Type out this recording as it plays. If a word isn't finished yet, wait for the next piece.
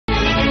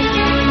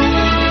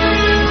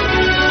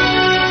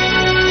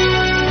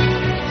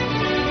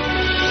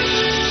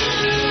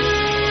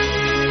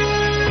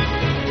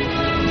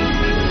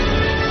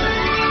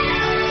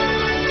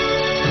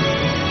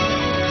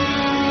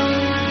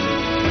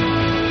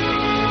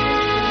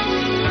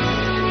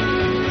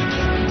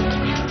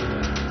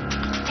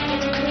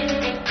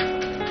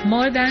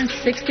More than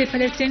 60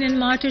 Palestinian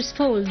martyrs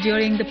fall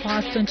during the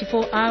past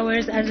 24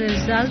 hours as a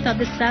result of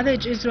the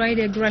savage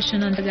Israeli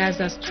aggression on the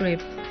Gaza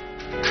Strip.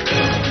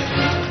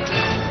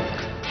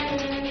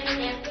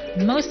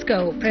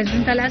 Moscow,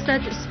 President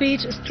al-Assad's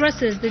speech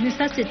stresses the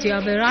necessity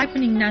of a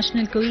ripening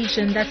national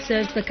cohesion that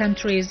serves the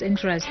country's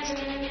interests.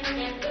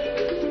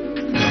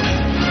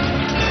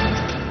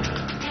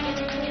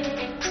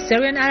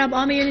 Syrian Arab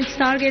Army units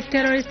target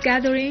terrorist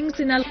gatherings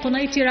in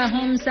Al-Qunaytira,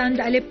 Homs and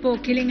Aleppo,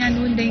 killing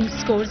and wounding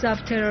scores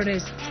of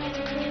terrorists.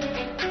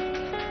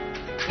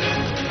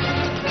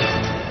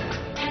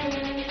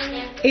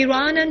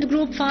 Iran and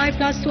Group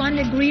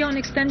 5+1 agree on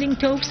extending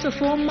talks for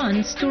 4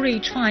 months to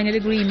reach final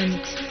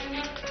agreement.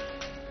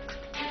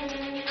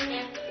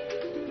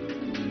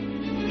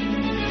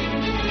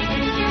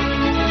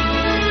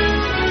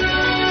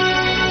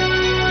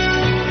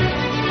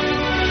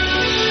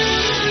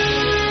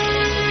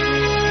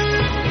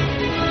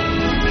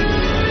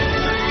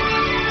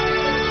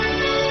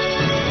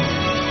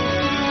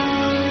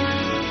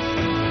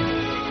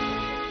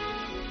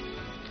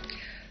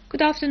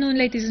 Good afternoon,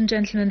 ladies and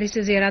gentlemen. This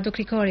is Irado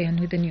Krikorian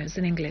with the news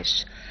in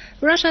English.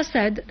 Russia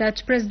said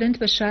that President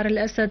Bashar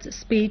al-Assad's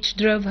speech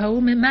drove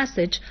home a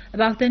message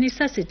about the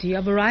necessity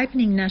of a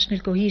ripening national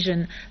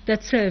cohesion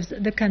that serves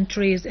the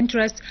country's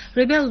interests,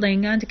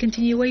 rebuilding and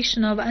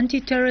continuation of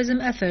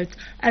anti-terrorism efforts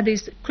at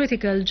this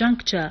critical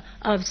juncture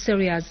of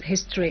Syria's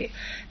history.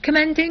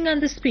 Commenting on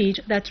the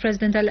speech that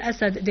President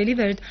al-Assad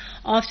delivered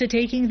after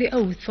taking the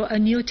oath for a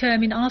new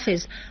term in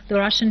office, the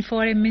Russian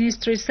Foreign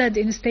Ministry said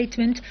in a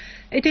statement,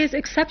 "It is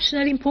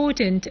exceptionally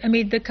important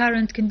amid the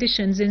current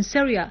conditions in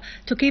Syria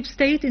to keep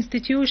state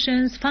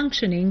institutions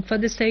functioning for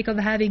the sake of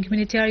having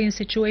humanitarian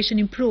situation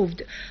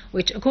improved,"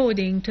 which,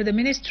 according to the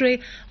ministry,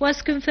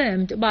 was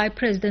confirmed by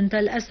President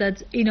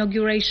al-Assad's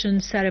inauguration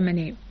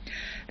ceremony.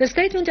 The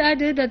statement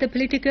added that the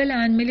political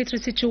and military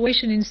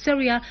situation in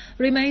Syria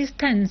remains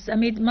tense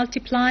amid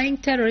multiplying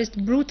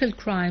terrorist brutal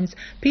crimes,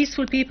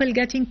 peaceful people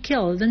getting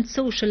killed and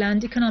social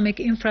and economic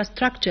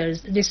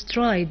infrastructures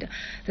destroyed.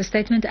 The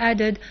statement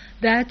added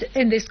that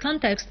in this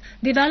context,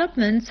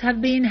 developments have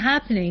been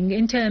happening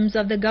in terms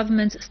of the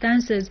government's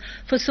stances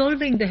for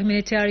solving the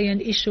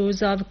humanitarian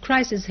issues of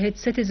crisis-hit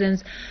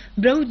citizens,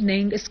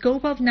 broadening the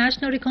scope of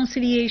national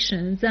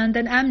reconciliations and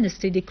an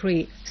amnesty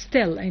decree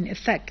still in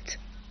effect.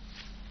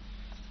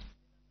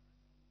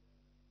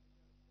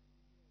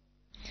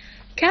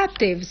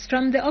 Captives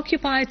from the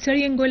occupied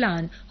Syrian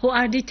Golan who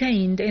are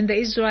detained in the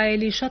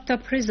Israeli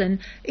Shatta prison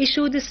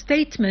issued a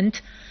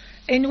statement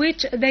in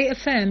which they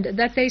affirmed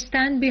that they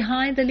stand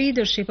behind the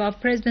leadership of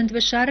President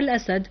Bashar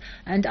al-Assad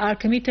and are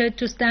committed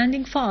to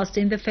standing fast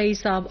in the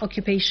face of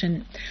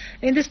occupation.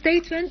 In the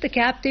statement, the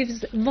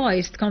captives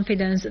voiced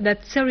confidence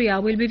that Syria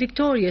will be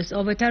victorious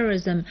over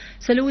terrorism,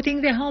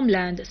 saluting their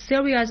homeland,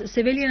 Syria's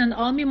civilian and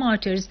army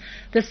martyrs,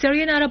 the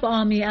Syrian Arab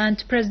Army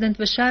and President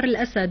Bashar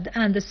al-Assad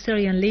and the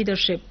Syrian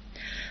leadership.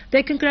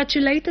 They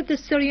congratulated the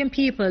Syrian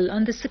people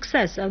on the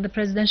success of the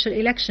presidential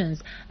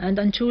elections and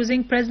on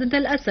choosing President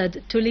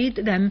al-Assad to lead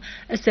them,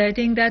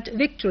 asserting that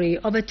victory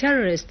over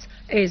terrorists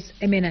is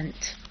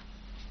imminent.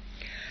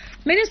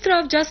 Minister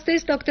of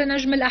Justice Dr.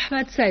 Najm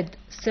al-Ahmad said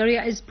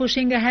Syria is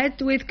pushing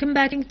ahead with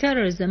combating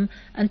terrorism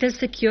until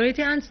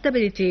security and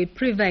stability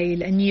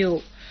prevail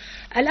anew.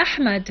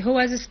 Al-Ahmad, who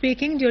was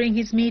speaking during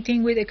his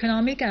meeting with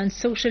economic and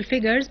social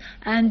figures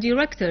and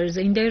directors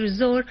in Deir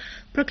ez-Zor,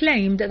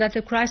 proclaimed that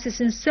the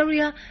crisis in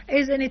Syria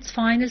is in its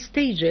final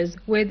stages,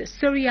 with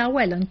Syria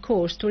well on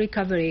course to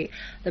recovery.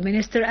 The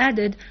minister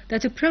added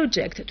that a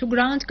project to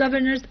grant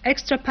governors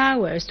extra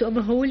powers to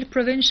overhaul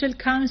provincial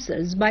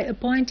councils by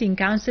appointing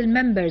council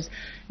members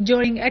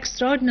during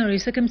extraordinary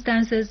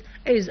circumstances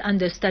is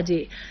under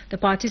study. The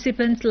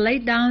participants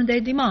laid down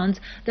their demands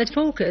that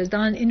focused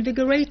on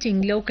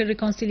invigorating local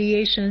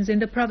reconciliations in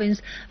the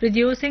province,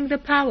 reducing the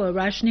power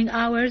rationing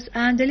hours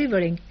and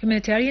delivering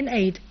humanitarian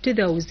aid to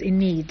those in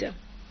need.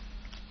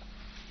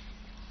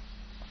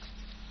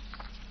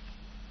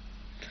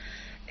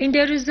 In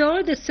Deir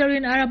ez-Zor, the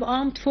Syrian Arab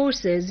Armed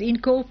Forces, in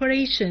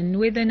cooperation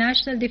with the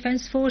National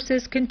Defense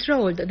Forces,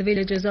 controlled the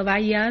villages of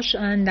Ayyash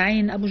and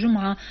Ain Abu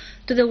Jum'a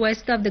to the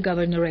west of the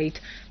governorate.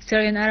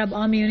 Syrian Arab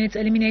Army units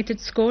eliminated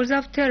scores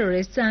of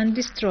terrorists and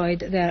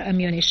destroyed their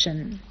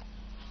ammunition.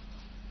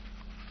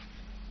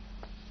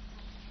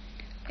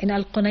 In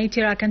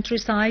Al-Qunaytira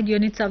countryside,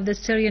 units of the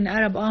Syrian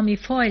Arab Army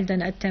foiled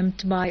an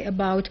attempt by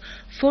about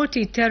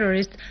 40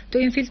 terrorists to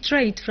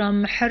infiltrate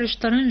from Harj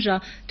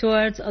Taranja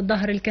towards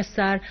Dahr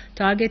al-Kassar,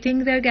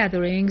 targeting their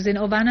gatherings in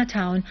Ovana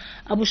town,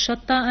 Abu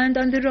Shatta and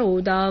on the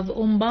road of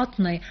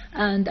Batni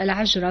and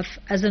Al-Ajraf,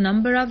 as a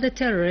number of the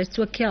terrorists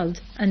were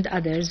killed and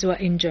others were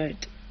injured.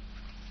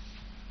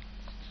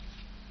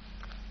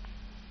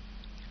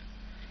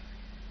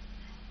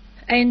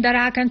 In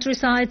Daraa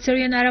countryside,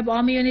 Syrian Arab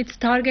Army units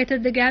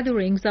targeted the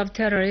gatherings of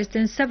terrorists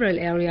in several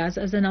areas,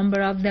 as a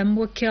number of them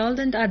were killed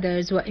and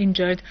others were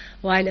injured,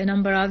 while a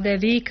number of their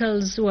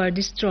vehicles were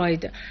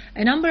destroyed.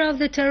 A number of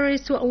the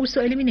terrorists were also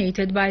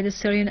eliminated by the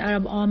Syrian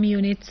Arab Army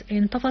units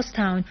in Tafas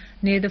town,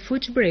 near the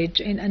footbridge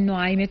in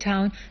Al-Nuaimi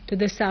town, to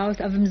the south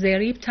of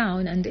Mzarib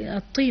town and in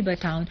Al-Tiba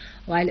town,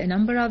 while a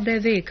number of their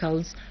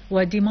vehicles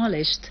were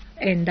demolished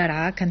in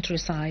Daraa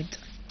countryside.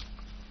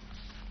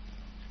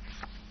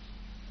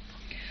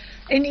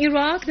 In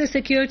Iraq, the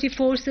security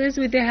forces,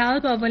 with the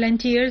help of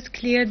volunteers,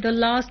 cleared the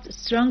last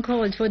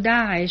stronghold for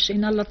Daesh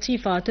in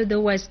Al-Latifa to the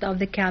west of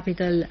the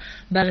capital,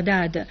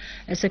 Baghdad.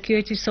 A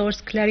security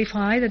source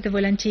clarified that the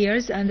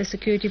volunteers and the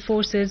security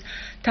forces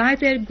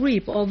tied their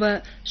grip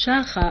over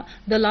Shakha,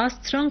 the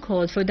last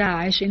stronghold for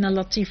Daesh in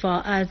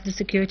Al-Latifa, as the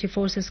security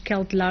forces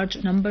killed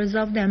large numbers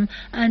of them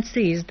and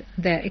seized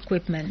their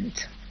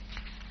equipment.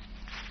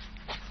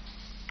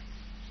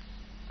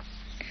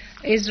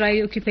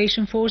 Israeli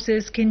occupation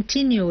forces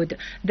continued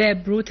their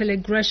brutal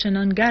aggression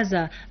on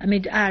Gaza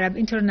amid Arab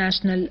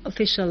international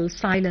official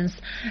silence.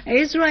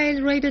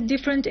 Israel raided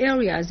different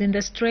areas in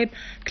the Strip,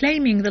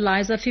 claiming the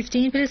lives of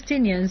 15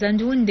 Palestinians and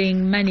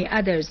wounding many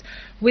others.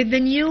 With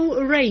the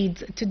new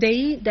raids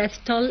today, death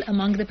toll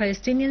among the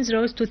Palestinians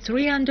rose to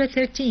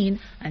 313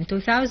 and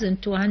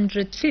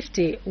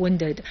 2,250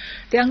 wounded.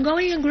 The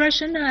ongoing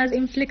aggression has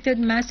inflicted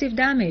massive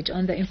damage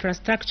on the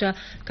infrastructure,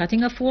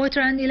 cutting off water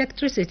and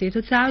electricity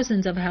to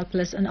thousands of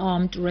helpless and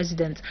armed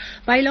residents.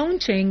 By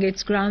launching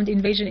its ground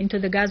invasion into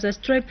the Gaza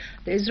Strip,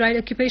 the Israeli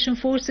occupation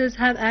forces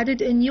have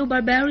added new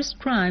barbarous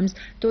crimes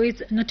to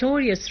its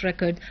notorious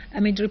record,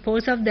 amid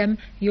reports of them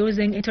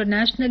using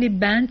internationally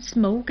banned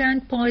smoke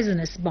and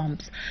poisonous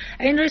bombs.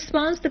 In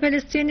response, the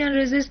Palestinian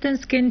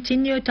resistance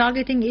continued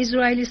targeting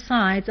Israeli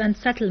sites and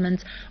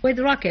settlements with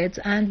rockets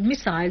and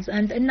missiles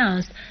and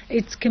announced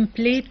its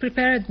complete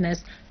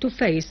preparedness to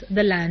face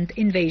the land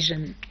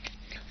invasion.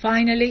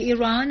 Finally,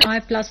 Iran,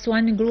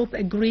 5+1 group,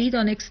 agreed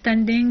on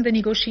extending the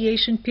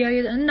negotiation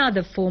period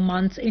another 4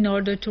 months in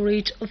order to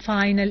reach a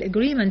final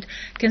agreement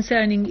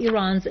concerning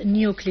Iran's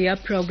nuclear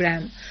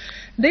program.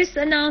 This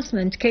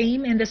announcement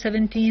came in the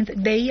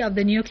 17th day of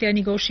the nuclear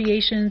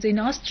negotiations in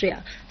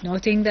Austria,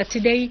 noting that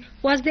today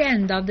was the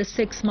end of the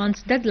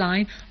 6-month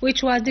deadline,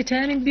 which was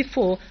determined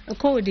before,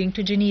 according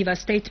to Geneva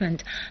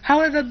statement.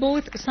 However,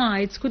 both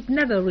sides could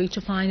never reach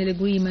a final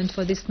agreement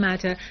for this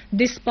matter,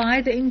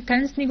 despite the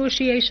intense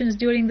negotiations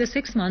during the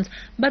 6 months,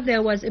 but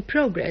there was a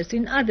progress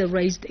in other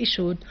raised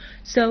issues,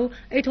 so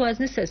it was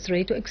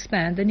necessary to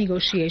expand the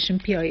negotiation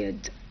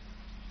period.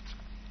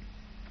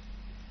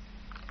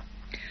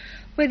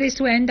 With this,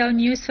 we end our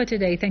news for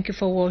today. Thank you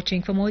for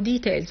watching. For more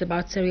details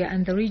about Syria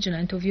and the region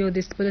and to view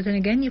this bulletin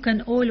again, you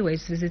can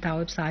always visit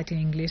our website in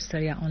English,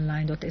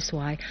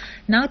 syriaonline.sy.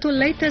 Now to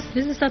latest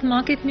business and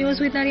market news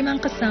with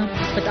Nariman Qassam,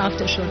 but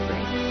after a short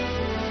break.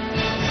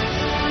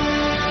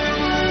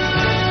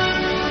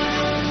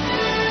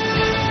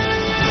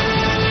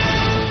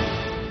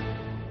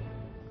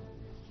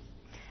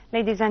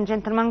 Ladies and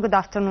gentlemen, good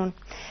afternoon.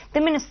 The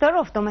Minister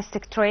of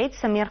Domestic Trade,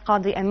 Samir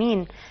Qadi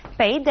Amin,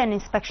 paid an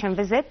inspection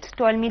visit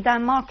to Al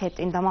Midan market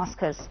in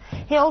Damascus.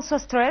 He also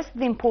stressed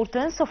the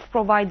importance of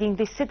providing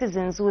the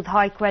citizens with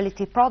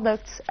high-quality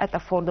products at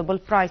affordable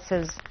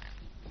prices.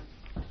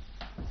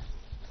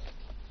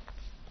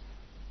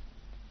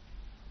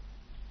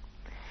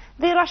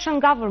 The Russian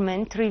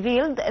government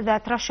revealed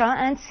that Russia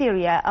and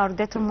Syria are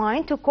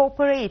determined to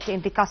cooperate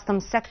in the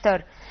customs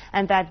sector,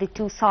 and that the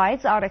two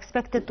sides are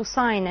expected to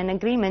sign an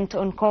agreement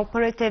on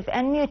cooperative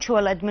and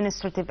mutual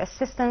administrative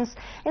assistance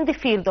in the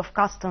field of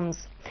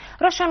customs.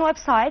 Russian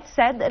website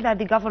said that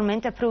the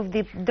government approved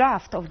the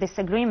draft of this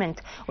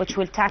agreement, which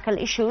will tackle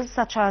issues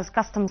such as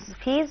customs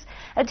fees,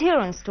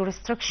 adherence to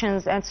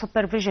restrictions and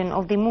supervision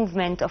of the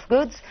movement of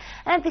goods,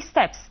 and the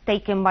steps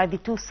taken by the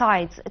two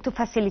sides to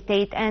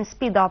facilitate and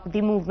speed up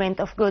the movement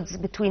of goods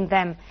between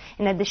them,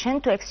 in addition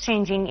to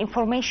exchanging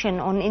information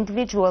on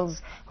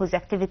individuals whose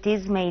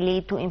activities may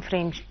lead to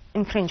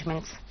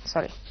infringements.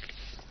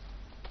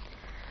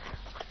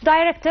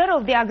 Director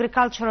of the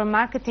Agricultural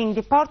Marketing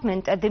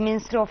Department at the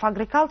Ministry of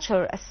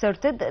Agriculture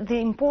asserted the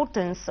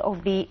importance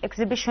of the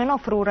exhibition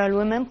of rural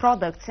women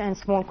products and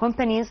small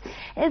companies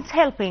is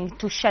helping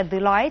to shed the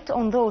light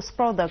on those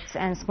products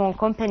and small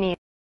companies,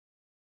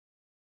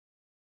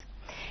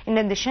 in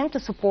addition to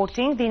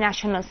supporting the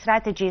national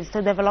strategies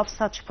to develop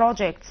such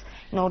projects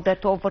in order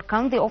to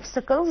overcome the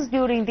obstacles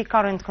during the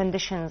current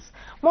conditions.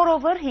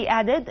 Moreover, he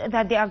added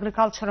that the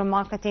Agricultural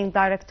Marketing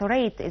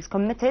Directorate is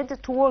committed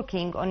to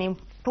working on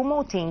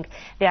promoting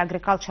the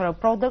agricultural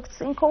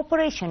products in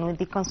cooperation with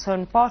the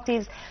concerned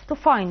parties to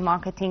find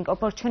marketing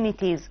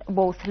opportunities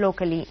both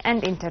locally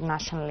and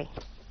internationally.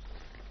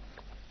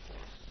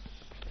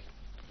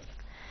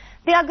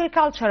 The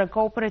Agricultural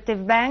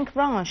Cooperative Bank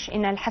branch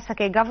in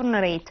Al-Hasaka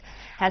Governorate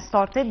has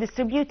started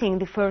distributing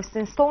the first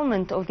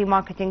installment of the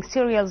marketing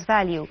cereals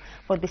value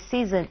for this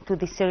season to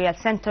the cereal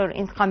center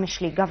in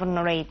Qamishli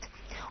Governorate.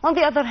 On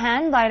the other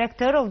hand,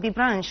 director of the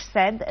branch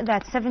said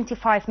that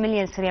 75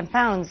 million Syrian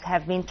pounds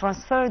have been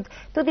transferred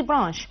to the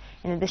branch,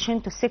 in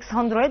addition to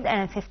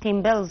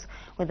 615 bills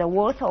with a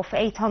worth of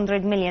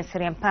 800 million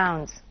Syrian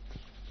pounds.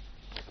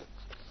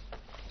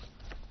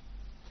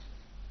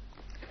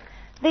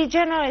 The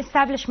General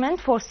Establishment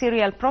for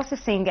Cereal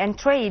Processing and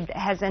Trade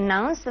has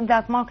announced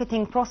that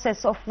marketing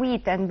process of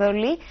wheat and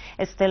barley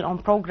is still on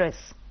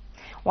progress,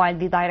 while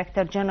the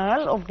Director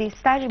General of the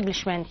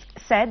establishment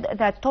said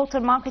that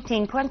total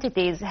marketing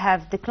quantities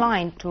have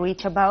declined to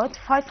reach about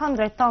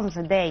 500 tons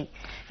a day.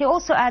 He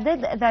also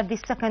added that the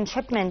second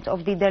shipment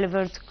of the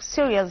delivered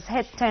cereals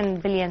hit 10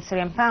 billion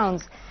Syrian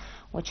pounds,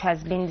 which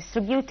has been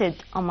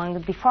distributed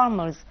among the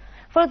farmers.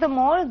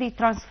 Furthermore, the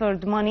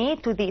transferred money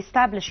to the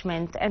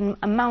establishment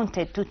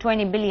amounted to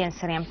 20 billion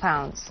Syrian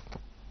pounds.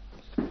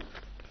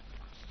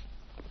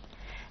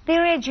 The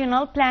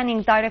Regional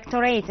Planning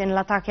Directorate in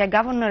Latakia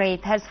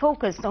Governorate has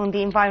focused on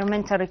the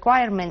environmental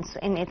requirements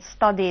in its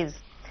studies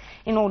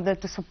in order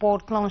to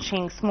support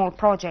launching small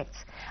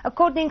projects.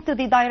 According to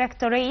the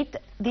Directorate,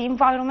 the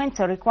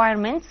environmental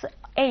requirements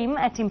aim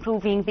at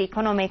improving the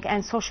economic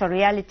and social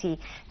reality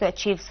to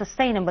achieve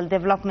sustainable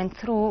development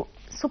through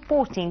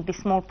supporting the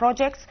small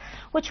projects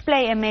which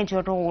play a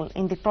major role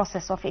in the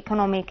process of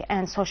economic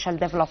and social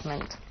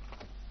development.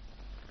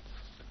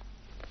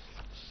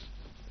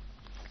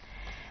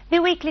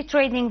 The weekly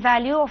trading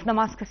value of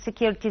Damascus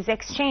Securities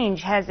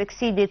Exchange has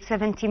exceeded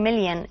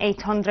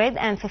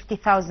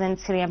 70,850,000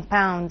 Syrian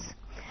pounds,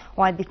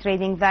 while the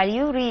trading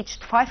value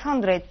reached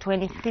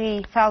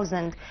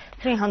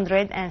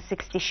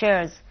 523,360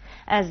 shares,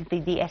 as the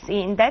DSE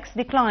index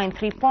declined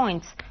 3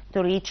 points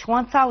to reach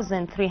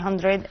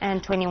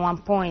 1,321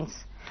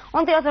 points.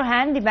 On the other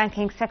hand, the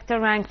banking sector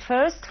ranked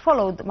first,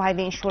 followed by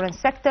the insurance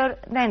sector,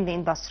 then the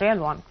industrial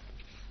one.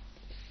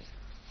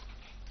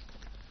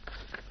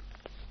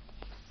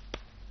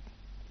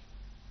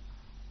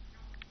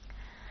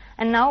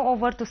 And now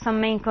over to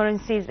some main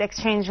currencies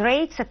exchange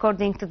rates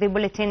according to the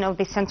bulletin of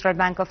the Central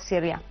Bank of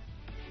Syria.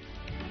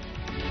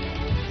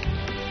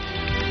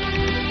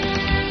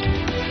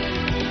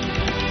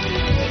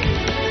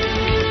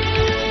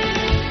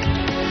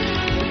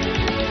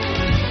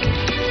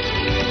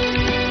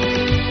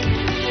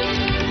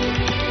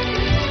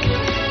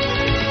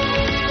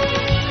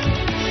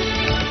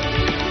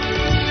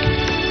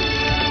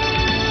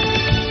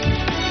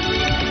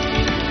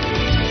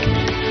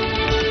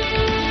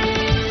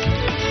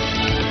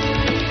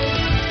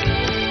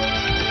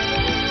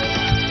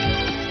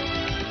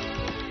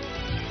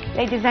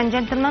 Ladies and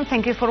gentlemen,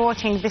 thank you for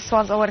watching. This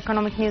was our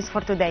economic news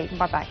for today.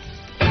 Bye-bye.